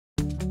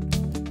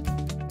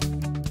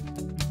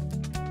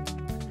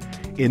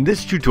In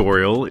this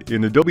tutorial,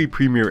 in Adobe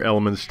Premiere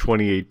Elements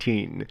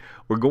 2018,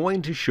 we're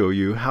going to show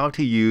you how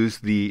to use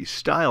the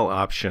Style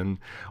option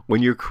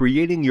when you're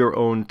creating your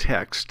own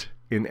text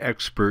in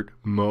Expert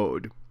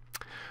mode.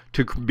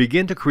 To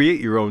begin to create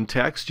your own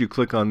text, you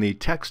click on the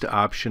Text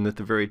option at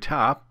the very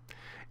top,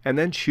 and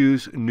then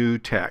choose New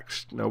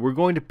Text. Now we're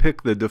going to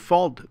pick the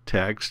default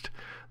text.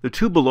 The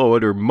two below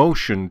it are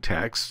motion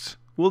texts.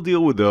 We'll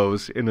deal with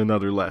those in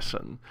another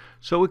lesson.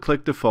 So we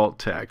click Default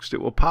Text.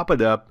 It will pop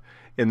it up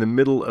in the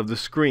middle of the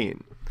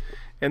screen.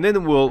 And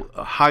then we'll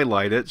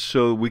highlight it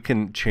so we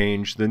can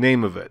change the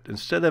name of it.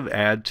 Instead of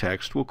Add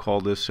Text, we'll call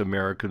this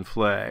American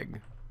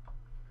Flag.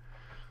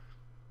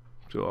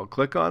 So I'll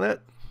click on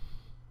it.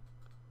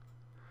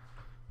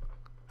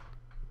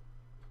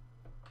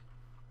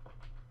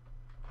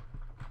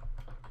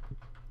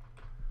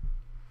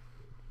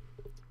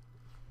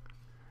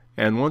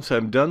 And once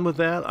I'm done with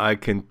that, I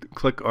can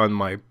click on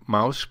my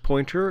mouse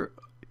pointer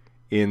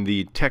in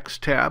the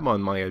Text tab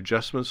on my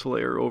adjustments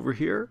layer over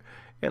here,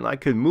 and I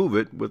can move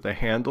it with the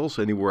handles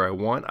anywhere I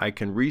want. I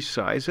can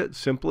resize it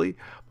simply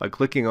by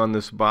clicking on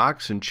this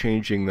box and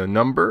changing the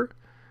number,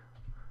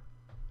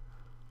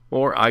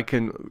 or I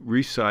can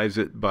resize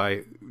it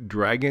by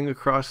dragging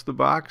across the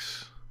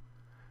box.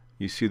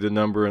 You see the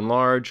number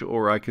enlarge,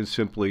 or I can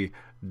simply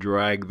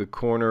drag the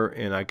corner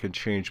and I can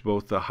change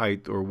both the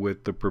height or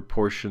width, the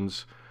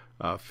proportions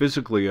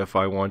physically if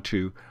I want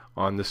to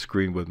on the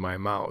screen with my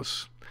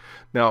mouse.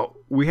 Now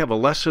we have a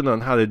lesson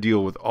on how to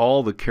deal with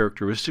all the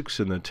characteristics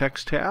in the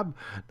Text tab.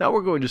 Now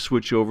we're going to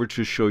switch over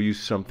to show you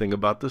something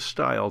about the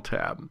Style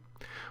tab.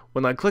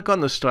 When I click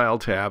on the Style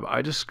tab,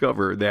 I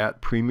discover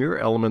that Premiere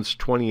Elements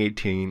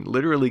 2018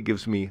 literally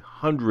gives me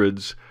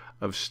hundreds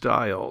of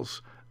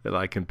styles that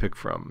I can pick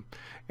from.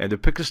 And to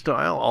pick a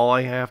style, all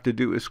I have to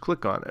do is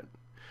click on it.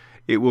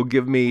 It will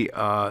give me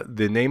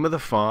the name of the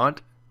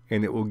font,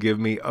 and it will give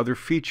me other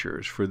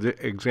features. For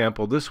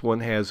example, this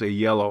one has a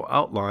yellow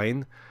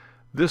outline.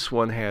 This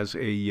one has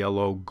a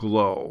yellow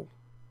glow.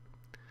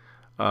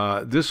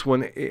 This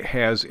one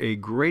has a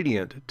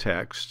gradient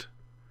text.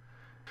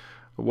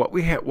 What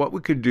we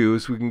could do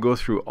is we can go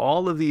through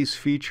all of these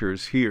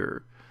features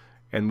here,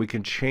 and we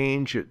can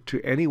change it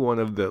to any one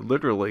of the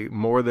literally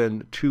more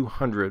than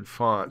 200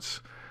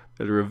 fonts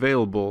that are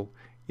available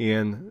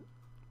in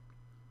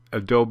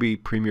Adobe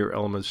Premiere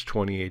Elements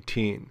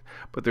 2018.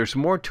 But there's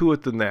more to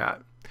it than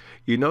that.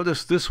 You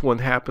notice this one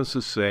happens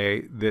to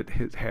say that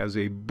it has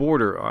a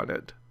border on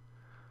it.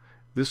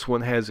 This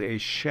one has a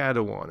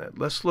shadow on it.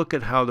 Let's look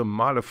at how to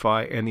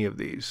modify any of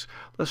these.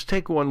 Let's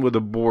take one with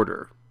a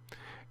border.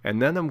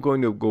 And then I'm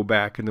going to go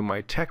back into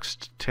my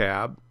Text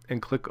tab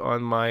and click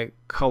on my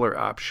color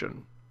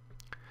option.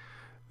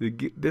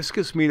 This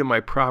gets me to my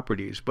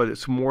properties, but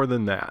it's more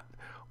than that.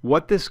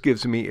 What this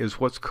gives me is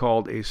what's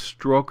called a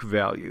stroke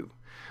value.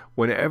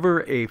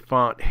 Whenever a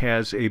font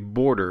has a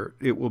border,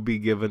 it will be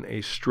given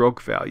a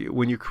stroke value.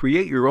 When you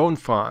create your own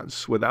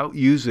fonts without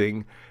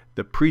using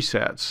the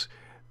presets,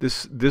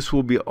 this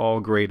will be all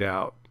grayed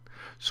out.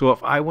 So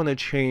if I want to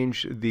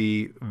change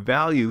the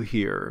value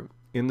here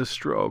in the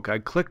stroke, I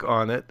click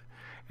on it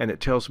and it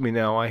tells me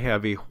now I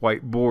have a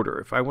white border.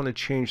 If I want to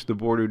change the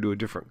border to a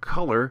different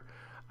color,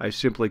 I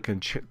simply can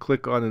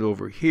click on it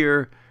over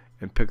here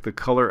and pick the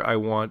color I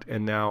want,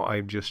 and now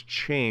I've just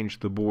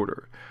changed the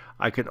border.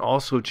 I can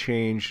also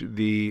change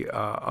the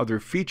other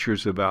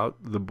features about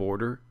the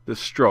border, the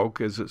stroke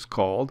as it's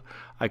called.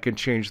 I can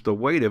change the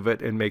weight of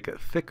it and make it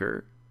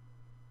thicker.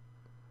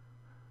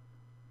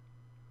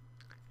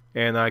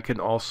 And I can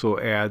also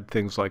add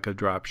things like a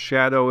drop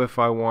shadow if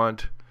I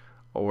want,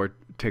 or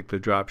take the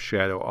drop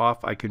shadow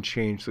off. I can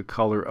change the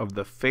color of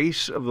the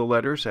face of the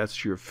letters.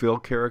 That's your fill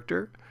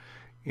character.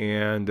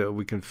 And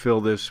we can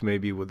fill this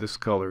maybe with this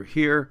color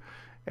here.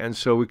 And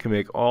so we can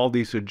make all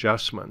these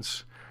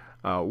adjustments.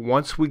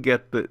 Once we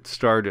get that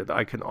started,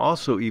 I can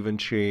also even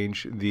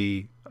change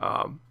the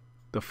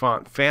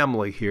font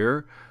family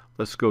here.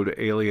 Let's go to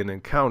Alien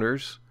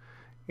Encounters,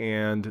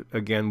 and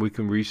again we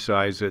can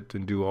resize it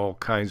and do all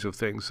kinds of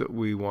things that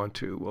we want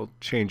to. We'll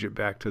change it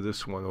back to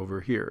this one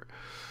over here.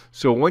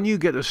 So when you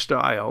get a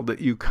style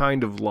that you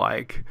kind of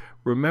like,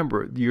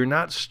 remember, you're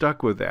not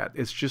stuck with that.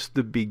 It's just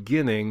the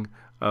beginning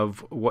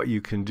of what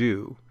you can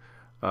do.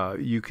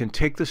 You can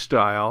take the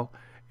style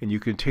and you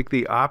can take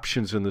the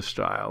options in the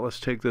style. Let's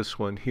take this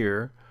one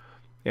here,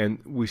 and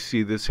we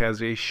see this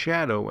has a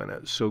shadow in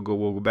it. So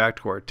we'll go back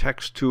to our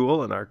text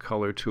tool and our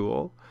color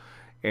tool,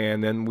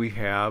 and then we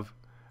have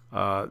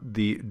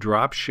the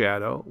drop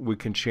shadow. We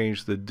can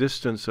change the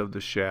distance of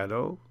the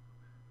shadow.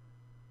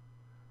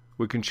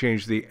 We can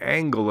change the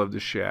angle of the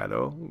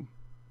shadow.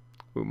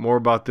 More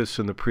about this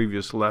in the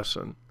previous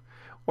lesson.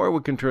 Or we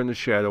can turn the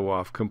shadow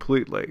off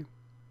completely.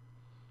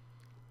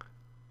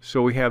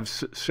 So we have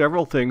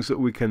several things that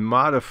we can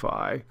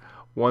modify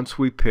once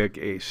we pick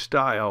a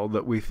style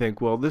that we think,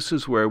 well, this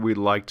is where we'd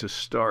like to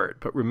start.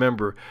 But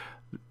remember,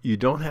 you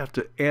don't have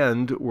to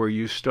end where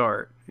you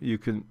start. You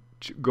can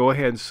go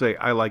ahead and say,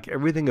 I like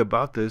everything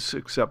about this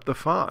except the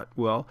font.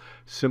 Well,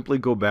 simply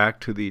go back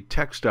to the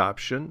text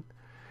option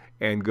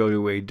and go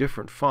to a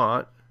different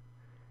font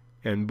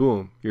and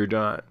boom, you're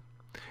done.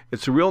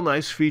 It's a real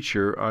nice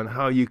feature on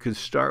how you can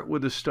start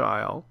with a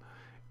style,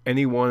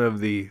 any one of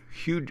the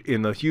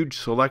huge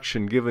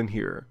selection given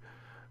here,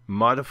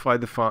 modify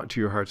the font to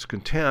your heart's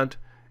content,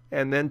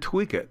 and then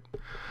tweak it.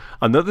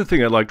 Another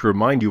thing I'd like to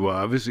remind you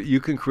of is that you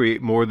can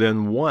create more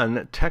than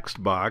one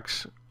text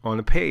box on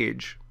a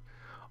page.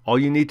 All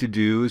you need to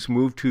do is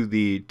move to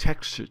the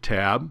Text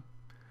tab.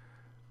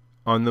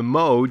 On the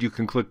mode, you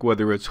can click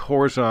whether it's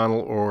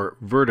horizontal or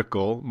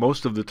vertical.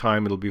 Most of the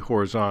time it'll be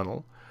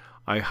horizontal.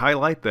 I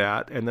highlight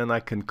that, and then I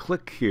can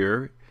click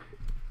here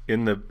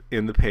in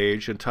the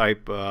page and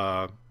type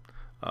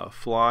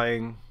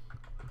flying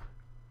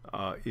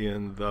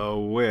in the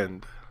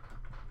wind.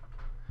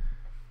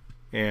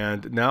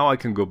 And now I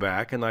can go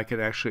back and I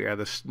can actually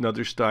add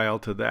another style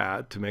to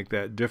that to make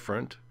that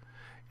different.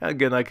 And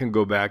again, I can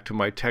go back to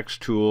my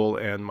text tool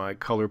and my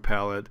color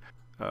palette.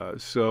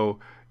 So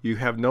you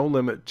have no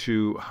limit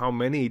to how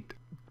many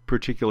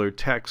particular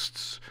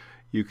texts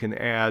you can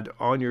add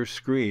on your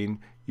screen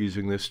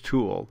using this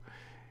tool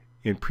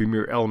in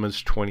Premiere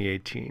Elements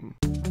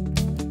 2018.